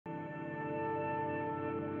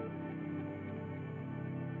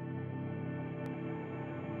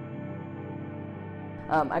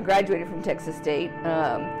I graduated from Texas State.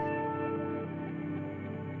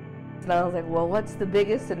 And I was like, well, what's the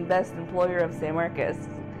biggest and best employer of San Marcos?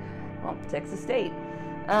 Well, Texas State.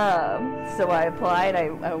 So I applied.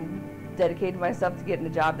 I dedicated myself to getting a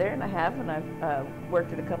job there, and I have. And I've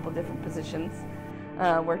worked in a couple different positions.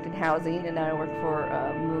 Worked in housing, and now I work for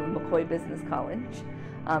McCoy Business College.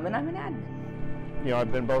 And I'm an admin. You know,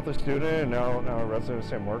 I've been both a student and now a resident of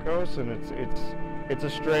San Marcos, and it's a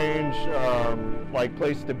strange like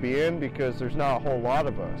place to be in, because there's not a whole lot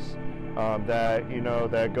of us that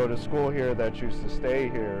that go to school here, that choose to stay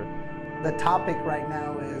here. The topic right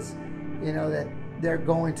now is, that they're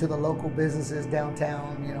going to the local businesses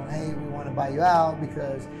downtown. Hey, we want to buy you out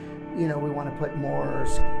because, we want to put more,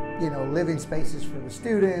 living spaces for the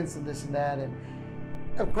students and this and that. And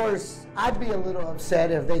of course, I'd be a little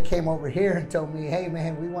upset if they came over here and told me, hey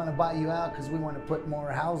man, we want to buy you out because we want to put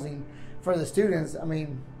more housing for the students. I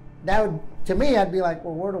mean, that would, to me, I'd be like,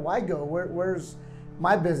 well, where do I go? Where's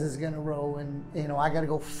my business going to roll? And, I got to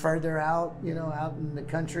go further out, out in the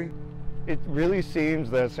country. It really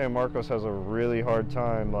seems that San Marcos has a really hard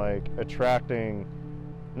time, like, attracting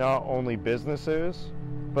not only businesses,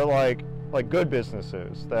 but like good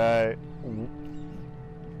businesses that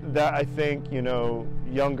I think,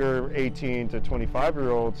 younger 18 to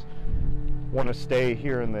 25-year-olds want to stay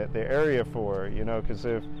here in the area for, because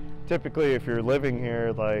typically if you're living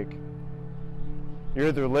here, like, you're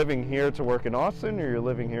either living here to work in Austin or you're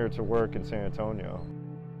living here to work in San Antonio.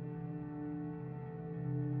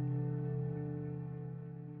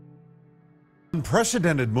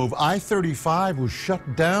 Unprecedented move. I-35 was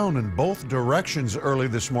shut down in both directions early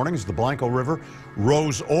this morning as the Blanco River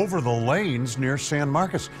rose over the lanes near San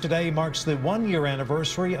Marcos. Today marks the one-year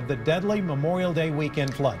anniversary of the deadly Memorial Day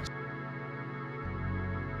weekend floods.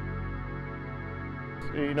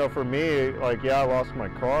 For me, like, yeah, I lost my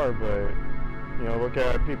car, but, look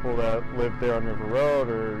at people that live there on River Road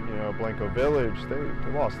or, Blanco Village,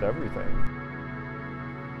 they lost everything.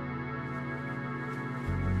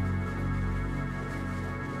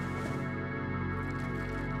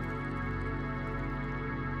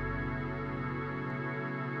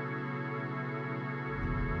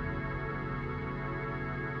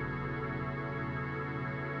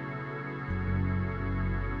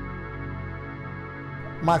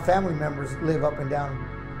 My family members live up and down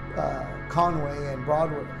Conway and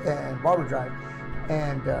Broadway and Barber Drive,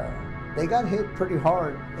 and they got hit pretty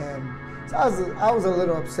hard. And so I was a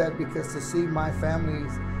little upset, because to see my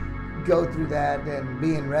families go through that and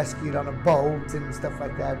being rescued on a boat and stuff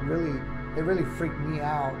like that, it really freaked me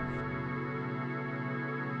out.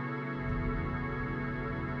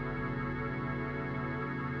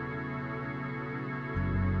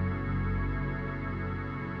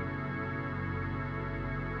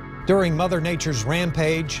 During Mother Nature's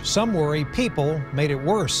rampage, some worry people made it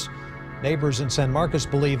worse. Neighbors in San Marcos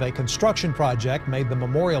believe a construction project made the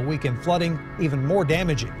Memorial Weekend flooding even more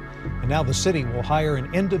damaging. And now the city will hire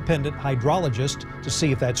an independent hydrologist to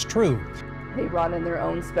see if that's true. They brought in their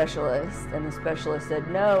own specialist, and the specialist said,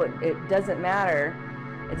 no, it doesn't matter.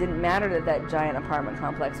 It didn't matter that giant apartment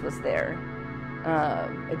complex was there.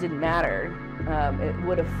 It didn't matter. It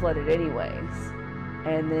would have flooded anyways.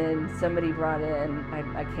 And then somebody brought in,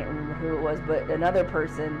 I can't remember who it was, but another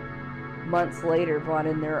person months later brought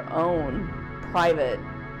in their own private,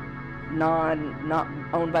 not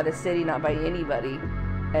owned by the city, not by anybody.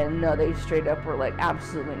 And no, they straight up were like,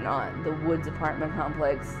 absolutely not. The Woods apartment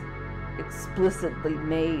complex explicitly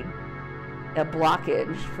made a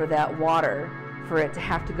blockage for that water, for it to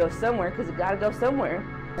have to go somewhere, because it got to go somewhere.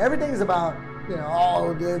 Everything's about,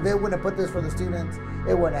 oh, they wouldn't have put this for the students,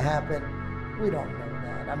 it wouldn't have happened. We don't know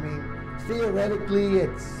that. I mean, theoretically,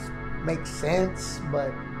 it makes sense,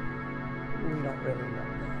 but we don't really know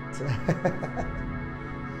that.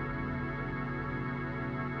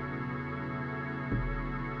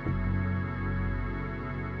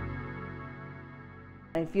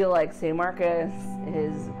 I feel like San Marcos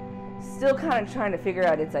is still kind of trying to figure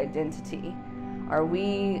out its identity. Are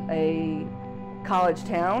we a college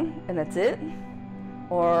town and that's it?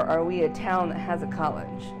 Or are we a town that has a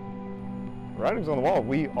college? Writing's on the wall.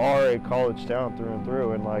 We are a college town through and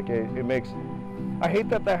through, and like it makes, I hate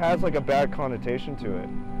that has like a bad connotation to it.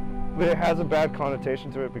 But it has a bad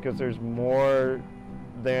connotation to it because there's more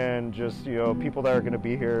than just, people that are going to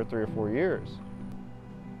be here 3 or 4 years.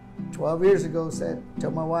 12 years ago,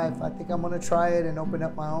 told my wife, I think I'm going to try it and open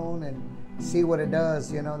up my own and see what it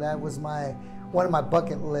does. That was one of my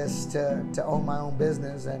bucket lists to own my own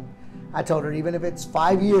business. And I told her, even if it's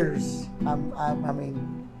 5 years,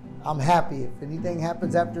 I'm happy. If anything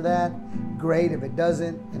happens after that, great. If it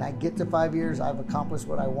doesn't, and I get to 5 years, I've accomplished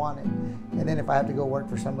what I wanted. And then if I have to go work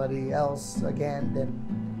for somebody else again,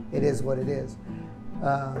 then it is what it is.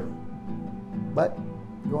 But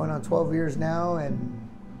going on 12 years now, and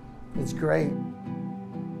it's great.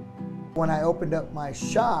 When I opened up my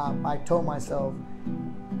shop, I told myself,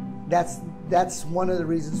 that's one of the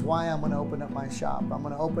reasons why I'm going to open up my shop. I'm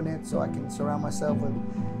going to open it so I can surround myself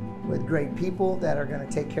with great people that are going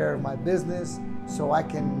to take care of my business, so I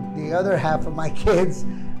can, the other half of my kids,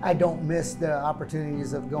 I don't miss the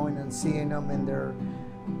opportunities of going and seeing them in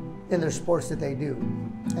their sports that they do.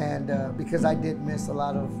 And because I did miss a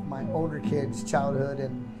lot of my older kids' childhood,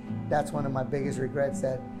 and that's one of my biggest regrets,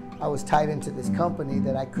 that I was tied into this company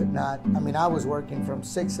that I could not, I mean, I was working from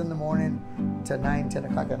 6 in the morning to 9, 10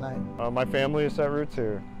 o'clock at night. My family is set roots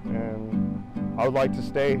here, and I would like to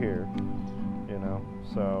stay here, you know,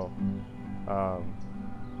 so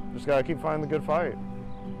just gotta keep fighting the good fight.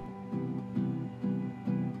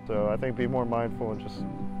 So I think be more mindful and just,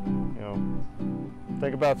 you know,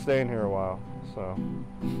 think about staying here a while, so.